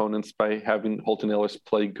outscoring opponents, by having Holton Ahlers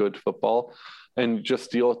play good football and just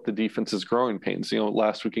deal with the defense's growing pains.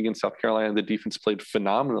 Last week against South Carolina, the defense played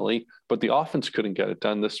phenomenally, but the offense couldn't get it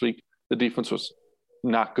done. This week, the defense was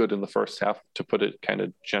not good in the first half, to put it kind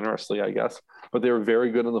of generously, I guess, but they were very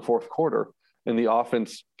good in the fourth quarter, and the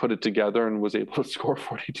offense put it together and was able to score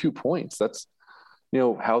 42 points. That's,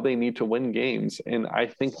 how they need to win games. And I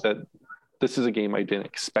think that this is a game I didn't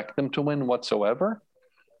expect them to win whatsoever.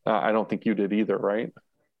 I don't think you did either, right?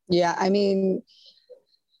 Yeah, I mean,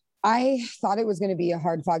 I thought it was going to be a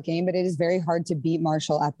hard fought game, but it is very hard to beat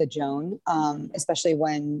Marshall at the Joan, especially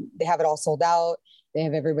when they have it all sold out. They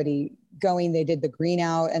have everybody going. They did the green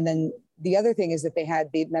out. And then the other thing is that they had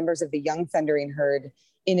the members of the Young Thundering Herd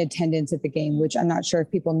in attendance at the game, which I'm not sure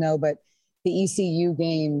if people know, but the ECU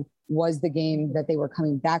game was the game that they were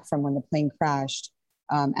coming back from when the plane crashed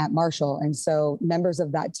at Marshall. And so members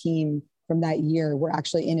of that team from that year were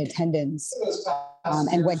actually in attendance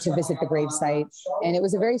and went to visit the gravesite. And it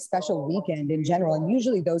was a very special weekend in general. And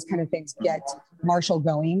usually those kind of things get Marshall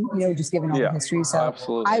going, you know, just given all the history. So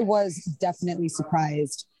absolutely. I was definitely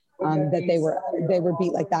surprised that they were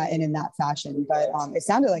beat like that and in that fashion. But it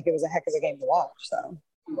sounded like it was a heck of a game to watch. So.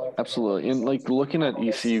 Absolutely. And like looking at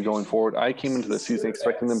ECU going forward, I came into the season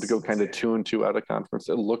expecting them to go kind of 2-2 out of conference.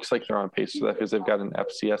 It looks like they're on pace for that because they've got an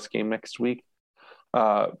FCS game next week.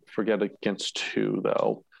 Forget against 2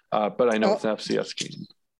 though. But I know it's an FCS game.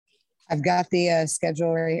 I've got the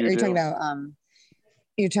schedule right here. Are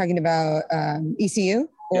you talking about ECU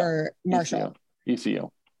or Marshall?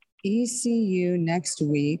 ECU next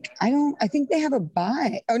week. I think they have a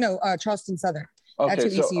bye. Oh no, Charleston Southern. Okay,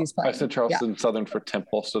 that's what ECU's playing. I said Charleston Southern for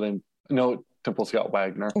Temple. So then no, Temple's got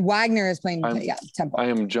Wagner. Wagner is playing Temple. I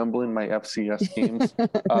am jumbling my FCS games.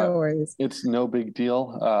 No worries. It's no big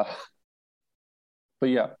deal. But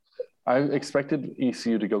yeah, I expected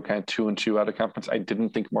ECU to go kind of 2-2 out of conference. I didn't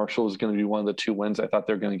think Marshall was going to be one of the 2 wins. I thought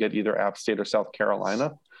they were going to get either App State or South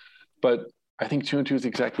Carolina. But I think 2-2 is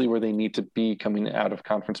exactly where they need to be coming out of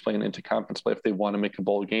conference play and into conference play if they want to make a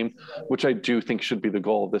bowl game, which I do think should be the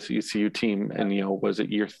goal of this ECU team. And, you know, was it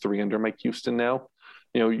year 3 under Mike Houston now?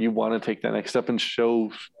 You know, you want to take that next step and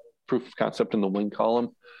show proof of concept in the win column.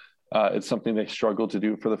 It's something they struggled to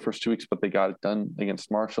do for the first 2 weeks, but they got it done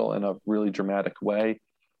against Marshall in a really dramatic way.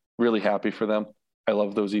 Really happy for them. I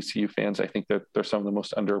love those ECU fans. I think that they're some of the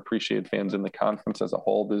most underappreciated fans in the conference as a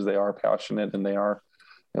whole because they are passionate and they are,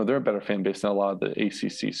 you know, they're a better fan base than a lot of the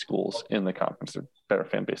ACC schools in the conference. They're better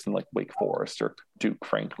fan base than like Wake Forest or Duke,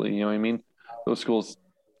 frankly. You know what I mean? Those schools,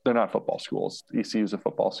 they're not football schools. ECU is a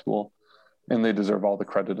football school, and they deserve all the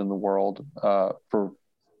credit in the world for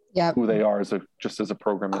who they are just as a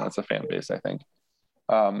program and as a fan base, I think.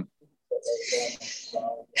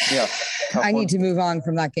 I need to move on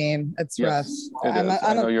from that game. It's rough. I'm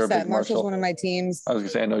upset. Marshall's one of my teams. I was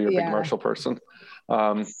gonna say, I know you're a big Marshall person.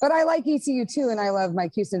 But I like ECU too, and I love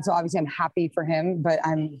Mike Houston, so obviously I'm happy for him, but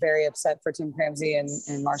I'm very upset for Tim Cramsey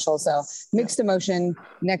and Marshall. So mixed emotion.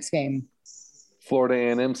 Next game. Florida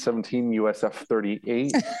A&M 17, USF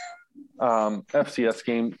 38. FCS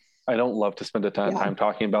game. I don't love to spend a ton of time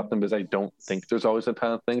talking about them because I don't think there's always a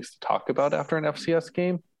ton of things to talk about after an FCS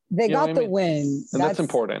game. They got the win. And that's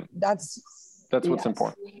important. That's what's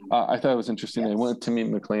important. I thought it was interesting. They went to meet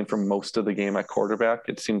McLean for most of the game at quarterback.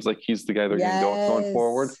 It seems like he's the guy they're going to go going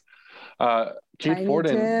forward. Cade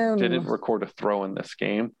Forden didn't record a throw in this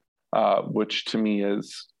game, which to me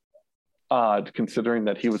is odd considering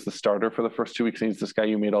that he was the starter for the first 2 weeks. And he's this guy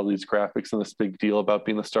you made all these graphics and this big deal about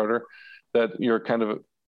being the starter that you're kind of,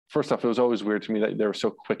 first off, it was always weird to me that they were so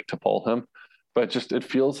quick to pull him, but it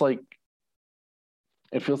feels like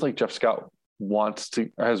Jeff Scott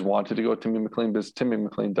has wanted to go with Timmy McLean because Timmy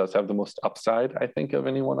McLean does have the most upside, I think, of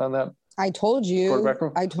anyone on that. I told you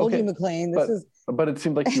McLean. But it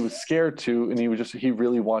seemed like he was scared to, and he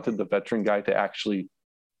really wanted the veteran guy to actually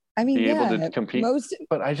be able to compete.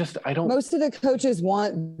 But I don't. Most of the coaches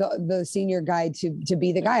want the senior guy to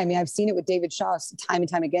be the guy. I mean, I've seen it with David Shaw time and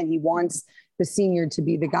time again. He wants the senior to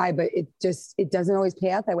be the guy, but it doesn't always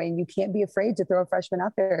play out that way. And you can't be afraid to throw a freshman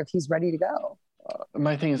out there if he's ready to go.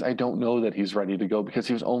 My thing is, I don't know that he's ready to go because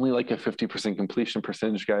he was only like a 50% completion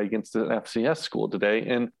percentage guy against an FCS school today.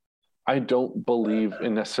 And I don't believe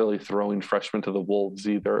in necessarily throwing freshmen to the wolves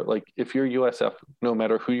either. Like if you're USF, no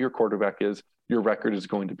matter who your quarterback is, your record is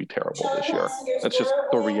going to be terrible this year. That's just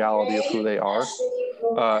the reality of who they are.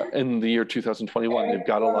 In the year 2021, they've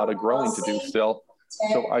got a lot of growing to do still.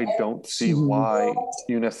 So I don't see why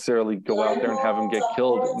you necessarily go out there and have him get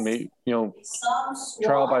killed.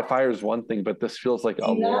 Trial by fire is one thing, but this feels like a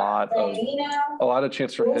lot of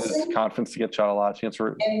chance for his confidence to get shot, a lot of chance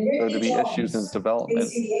for there to be issues in his development.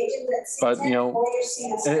 But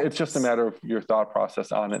it's just a matter of your thought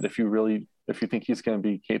process on it. If you think he's going to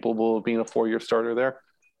be capable of being a 4-year starter there,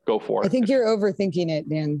 go for it. I think you're overthinking it,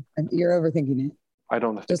 Dan. You're overthinking it. I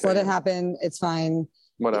don't just let it happen. It's fine.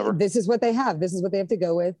 Whatever. This is what they have. This is what they have to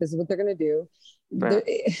go with. This is what they're going to do.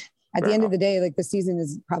 At the end of the day, like the season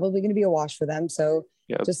is probably going to be a wash for them. So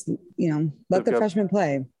just, let the freshmen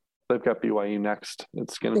play. They've got BYU next.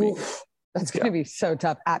 It's going to be. That's going to be so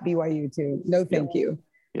tough at BYU too. No, thank you.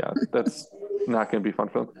 Yeah, that's not going to be fun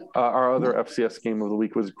for them. Our other FCS game of the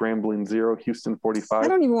week was Grambling 0, Houston 45. I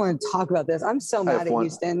don't even want to talk about this. I'm so mad at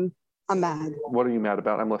Houston. I'm mad. What are you mad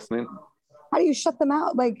about? I'm listening. How do you shut them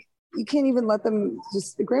out? Like, you can't even let them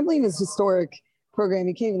just – Grambling is a historic program.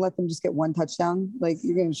 You can't even let them just get one touchdown. Like,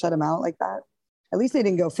 you're going to shut them out like that? At least they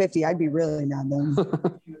didn't go 50. I'd be really mad then.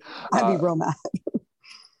 I'd be real mad.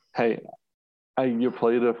 Hey, you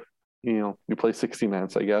play 60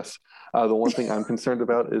 minutes, I guess. The one thing I'm concerned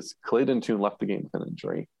about is Clayton Tune left the game with an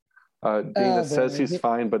injury. Dana says he's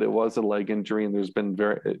fine, but it was a leg injury, and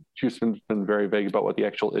Houston's been very vague about what the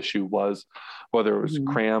actual issue was, whether it was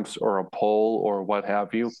cramps or a pull or what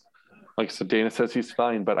have you. Like I said, Dana says he's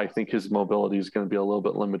fine, but I think his mobility is going to be a little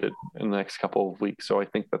bit limited in the next couple of weeks. So I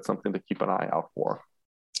think that's something to keep an eye out for.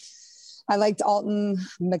 I liked Alton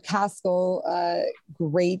McCaskill.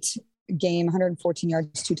 Great game, 114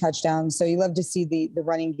 yards, 2 touchdowns. So you love to see the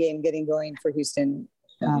running game getting going for Houston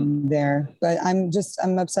there. But I'm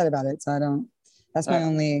upset about it. So that's my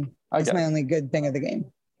only good thing of the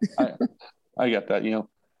game. I get that.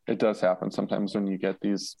 It does happen sometimes when you get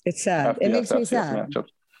these. It's sad. It makes me sad. Matchups.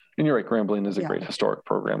 And you're right, Grambling is a great historic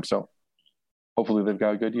program. So hopefully they've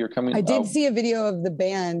got a good year coming. I did see a video of the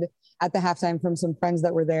band at the halftime from some friends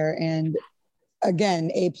that were there. And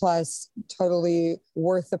again, A+, totally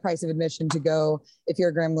worth the price of admission to go. If you're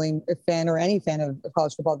a Grambling fan or any fan of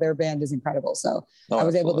college football, their band is incredible. So I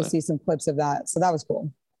was able to see some clips of that. So that was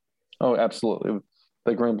cool. Oh, absolutely.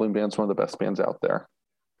 The Grambling band's one of the best bands out there.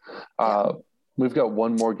 We've got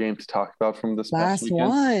one more game to talk about from this past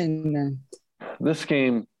weekend. One. This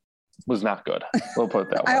game was not good. We'll put it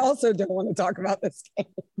that way. I also don't want to talk about this game.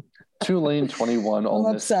 Tulane 21,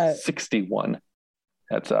 Ole Miss 61.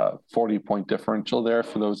 That's a 40-point differential there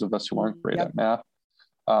for those of us who aren't great at math.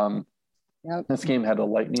 This game had a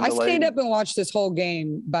lightning delay. I stayed up and watched this whole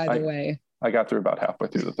game, by the way. I got through about halfway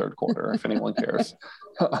through the third quarter, if anyone cares.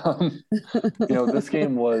 This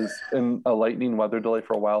game was in a lightning weather delay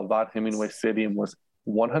for a while. Vaught Hemingway Stadium was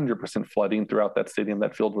 100% flooding throughout that stadium.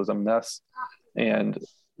 That field was a mess. And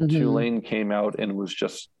Tulane came out and was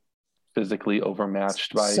just physically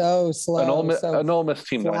overmatched by an Ole Miss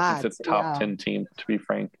team that it's a top 10 team, to be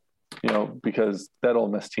frank. Because that Ole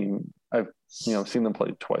Miss team, I've seen them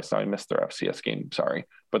play twice now. I missed their FCS game, sorry,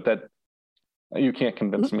 but that you can't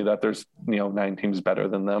convince me that there's 9 teams better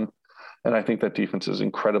than them. And I think that defense is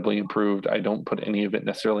incredibly improved. I don't put any of it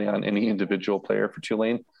necessarily on any individual player for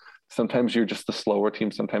Tulane. Sometimes you're just the slower team.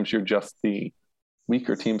 Sometimes you're just the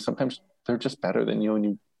weaker team. Sometimes they're just better than you and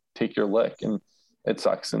you take your lick, and it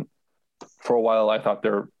sucks. And for a while, I thought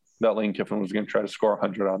that Lane Kiffin was going to try to score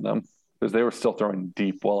 100 on them because they were still throwing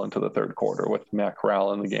deep well into the third quarter with Matt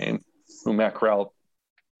Corral in the game. Who Matt Corral,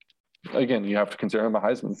 again, you have to consider him a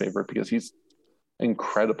Heisman favorite because he's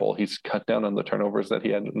incredible. He's cut down on the turnovers that he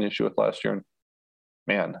had an issue with last year. And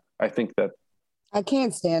man, I think that I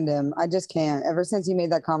can't stand him. I just can't. Ever since he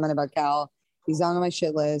made that comment about Cal, he's on my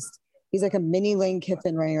shit list. He's like a mini Lane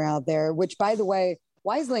Kiffin running around out there, which, by the way,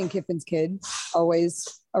 why is Lane Kiffin's kid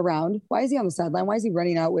always around? Why is he on the sideline? Why is he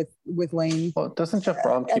running out with Lane? Well, doesn't Jeff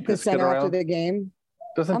Brom keep his kid around after the game?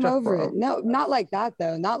 I'm over it. No, not like that,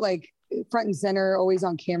 though. Not like front and center, always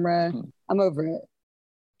on camera. I'm over it.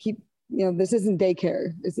 This isn't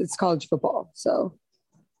daycare. It's college football. So,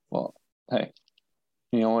 well, hey,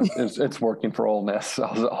 you know what? It's working for Ole Miss.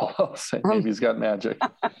 I'll say maybe he's got magic.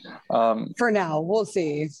 For now, we'll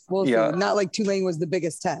see. We'll see. Not like Tulane was the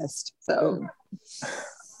biggest test. So,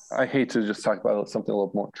 I hate to just talk about something a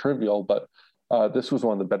little more trivial, but this was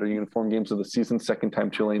one of the better uniform games of the season. Second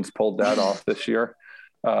time Tulane's pulled that off this year.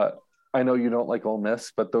 I know you don't like Ole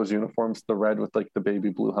Miss, but those uniforms, the red with like the baby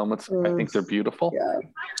blue helmets, I think they're beautiful. Yeah.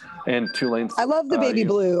 And Tulane's. I love the baby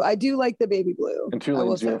blue. I do like the baby blue. And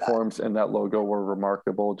Tulane's uniforms and that logo were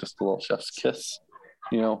remarkable. Just a little chef's kiss,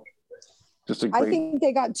 Just a great. I think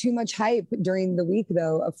they got too much hype during the week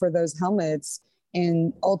though for those helmets,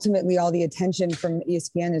 and ultimately all the attention from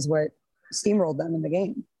ESPN is what steamrolled them in the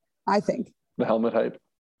game. I think the helmet hype.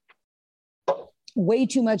 Way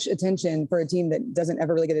too much attention for a team that doesn't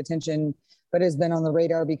ever really get attention, but has been on the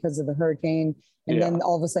radar because of the hurricane. And then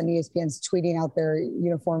all of a sudden ESPN's tweeting out their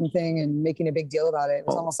uniform thing and making a big deal about it. It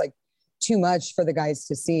was almost like too much for the guys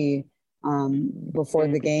to see before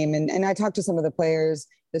the game. And I talked to some of the players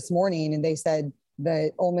this morning, and they said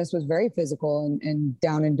that Ole Miss was very physical and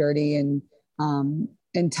down and dirty and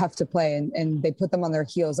tough to play. And they put them on their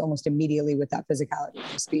heels almost immediately with that physicality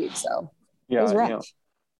and speed. So it was rough.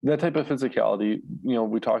 That type of physicality,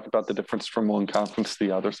 we talk about the difference from one conference to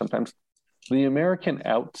the other. Sometimes the American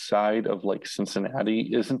outside of like Cincinnati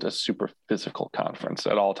isn't a super physical conference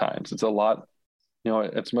at all times. It's a lot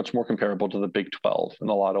it's much more comparable to the Big 12 in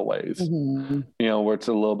a lot of ways, Mhm. where it's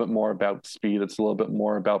a little bit more about speed. It's a little bit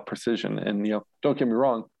more about precision. And, don't get me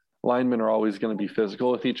wrong, linemen are always going to be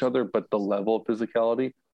physical with each other, but the level of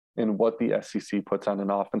physicality and what the SEC puts on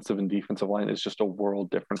an offensive and defensive line is just a world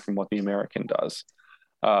different from what the American does.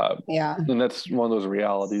 And that's one of those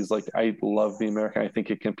realities. Like, I love the American. I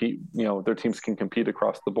think it compete, their teams can compete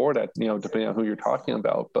across the board at, depending on who you're talking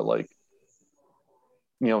about. But like,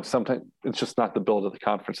 sometimes it's just not the build of the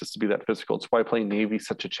conferences to be that physical. It's why playing Navy is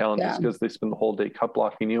such a challenge, because they spend the whole day cut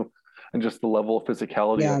blocking you, and just the level of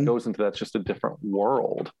physicality that goes into that's just a different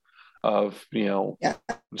world of,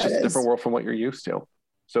 just a different world from what you're used to.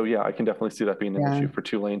 So yeah, I can definitely see that being an issue for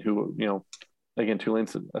Tulane, who, again,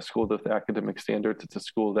 Tulane's a school with academic standards. It's a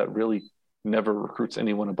school that really never recruits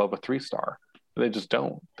anyone above a 3-star. They just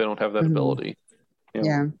don't. They don't have that ability.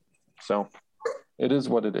 So it is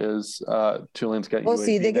what it is. Tulane's got. We'll UAB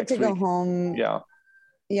see. They get to go week. home.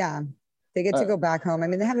 Yeah. They get to go back home. I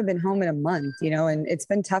mean, they haven't been home in a month, and it's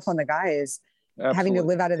been tough on the guys. Absolutely. Having to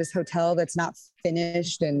live out of this hotel that's not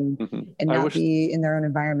finished and not be in their own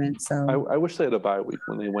environment. So I wish they had a bye week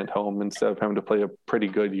when they went home instead of having to play a pretty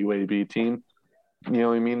good UAB team. You know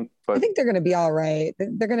what I mean? But I think they're going to be all right.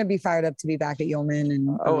 They're going to be fired up to be back at Yeoman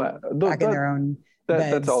and back in their own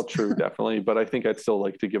beds. That's all true, definitely. But I think I'd still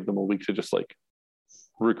like to give them a week to just like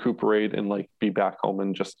recuperate and like be back home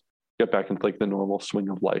and just get back into like the normal swing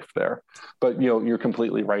of life there. But you're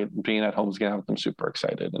completely right. Being at home is going to have them super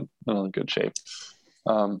excited and in good shape.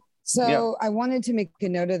 I wanted to make a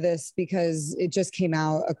note of this because it just came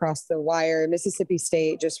out across the wire. Mississippi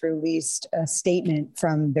State just released a statement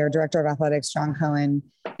from their director of athletics, John Cohen,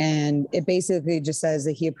 and it basically just says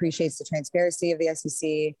that he appreciates the transparency of the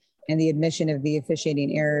SEC and the admission of the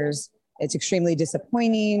officiating errors. It's extremely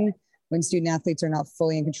disappointing when student athletes are not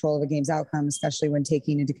fully in control of a game's outcome, especially when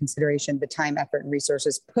taking into consideration the time, effort, and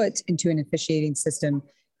resources put into an officiating system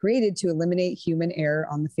created to eliminate human error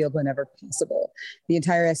on the field whenever possible. The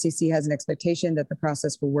entire SEC has an expectation that the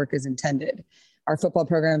process will work as intended. Our football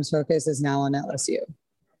program's focus is now on LSU.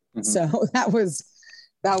 So that was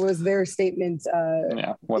their statement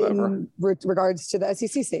in regards to the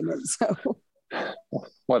SEC statement. So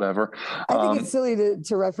whatever. I think it's silly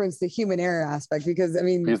to reference the human error aspect because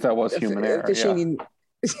that was human error. Officiating,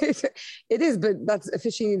 it is, but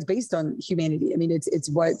officiating is based on humanity. I mean, it's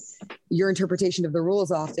what your interpretation of the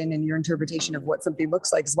rules often and your interpretation of what something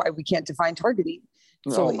looks like is why we can't define targeting.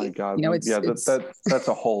 Oh my God. That's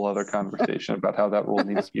a whole other conversation about how that rule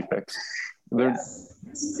needs to be fixed. There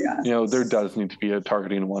does need to be a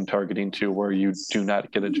targeting 1, targeting 2, where you do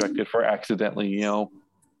not get ejected for accidentally,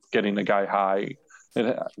 getting the guy high. You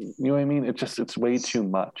know what I mean? It's way too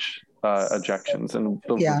much ejections and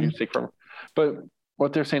the reviews take forever. But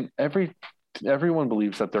what they're saying, everyone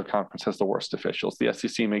believes that their conference has the worst officials. The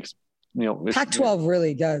SEC makes, Pac-12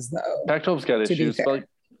 really does though. Pac-12's got issues, but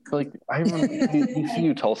like I remember the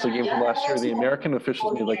CU Tulsa game from last year. The American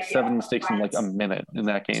officials made like 7 mistakes in like a minute in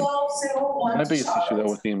that game. My biggest issue though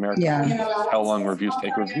with the American is how long reviews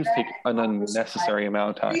take. Reviews take an unnecessary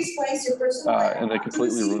amount of time, and it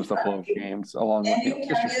completely ruins the flow of games, along with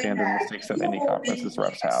just your standard mistakes that any conference's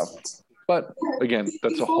refs have. But again,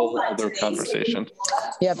 that's a whole other conversation.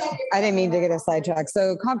 Yep, I didn't mean to get a sidetrack.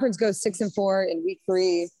 So conference goes 6-4 in week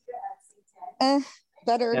 3.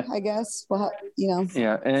 Better, I guess. Well,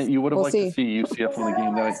 Yeah, and you would have liked to see UCF in the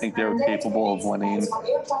game that I think they were capable of winning.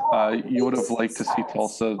 You would have liked to see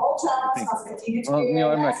Tulsa. I'm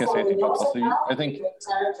not going to say anything about Tulsa.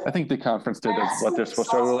 I think the conference did what they're supposed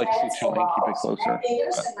to. I would like to see Tulane keep it closer.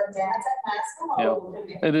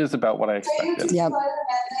 But, it is about what I expected. Yep.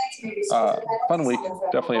 Fun week,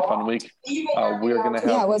 definitely a fun week. We're going to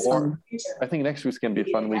have it was more. fun. I think next week's going to be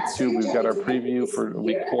a fun week too. We've got our preview for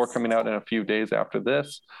week 4 coming out in a few days after this.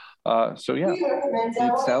 So yeah,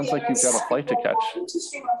 it sounds like you've got a flight to catch.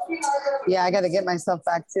 Yeah, I got to get myself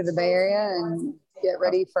back to the Bay Area and get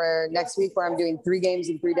ready for next week where I'm doing 3 games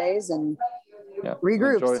in 3 days and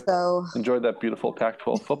regroup. Enjoy that beautiful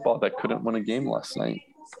Pac-12 football that couldn't win a game last night.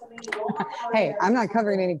 Hey, I'm not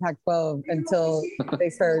covering any Pac-12 until they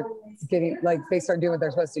start doing what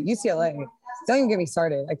they're supposed to. UCLA, don't even get me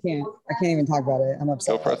started. I can't even talk about it. I'm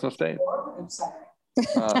upset. Go Fresno State.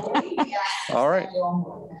 All right.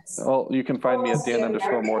 Well, you can find me at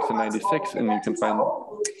Dan_Morrison96, and you can find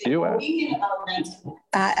you at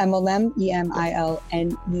MLM,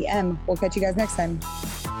 EMILNEM. We'll catch you guys next time.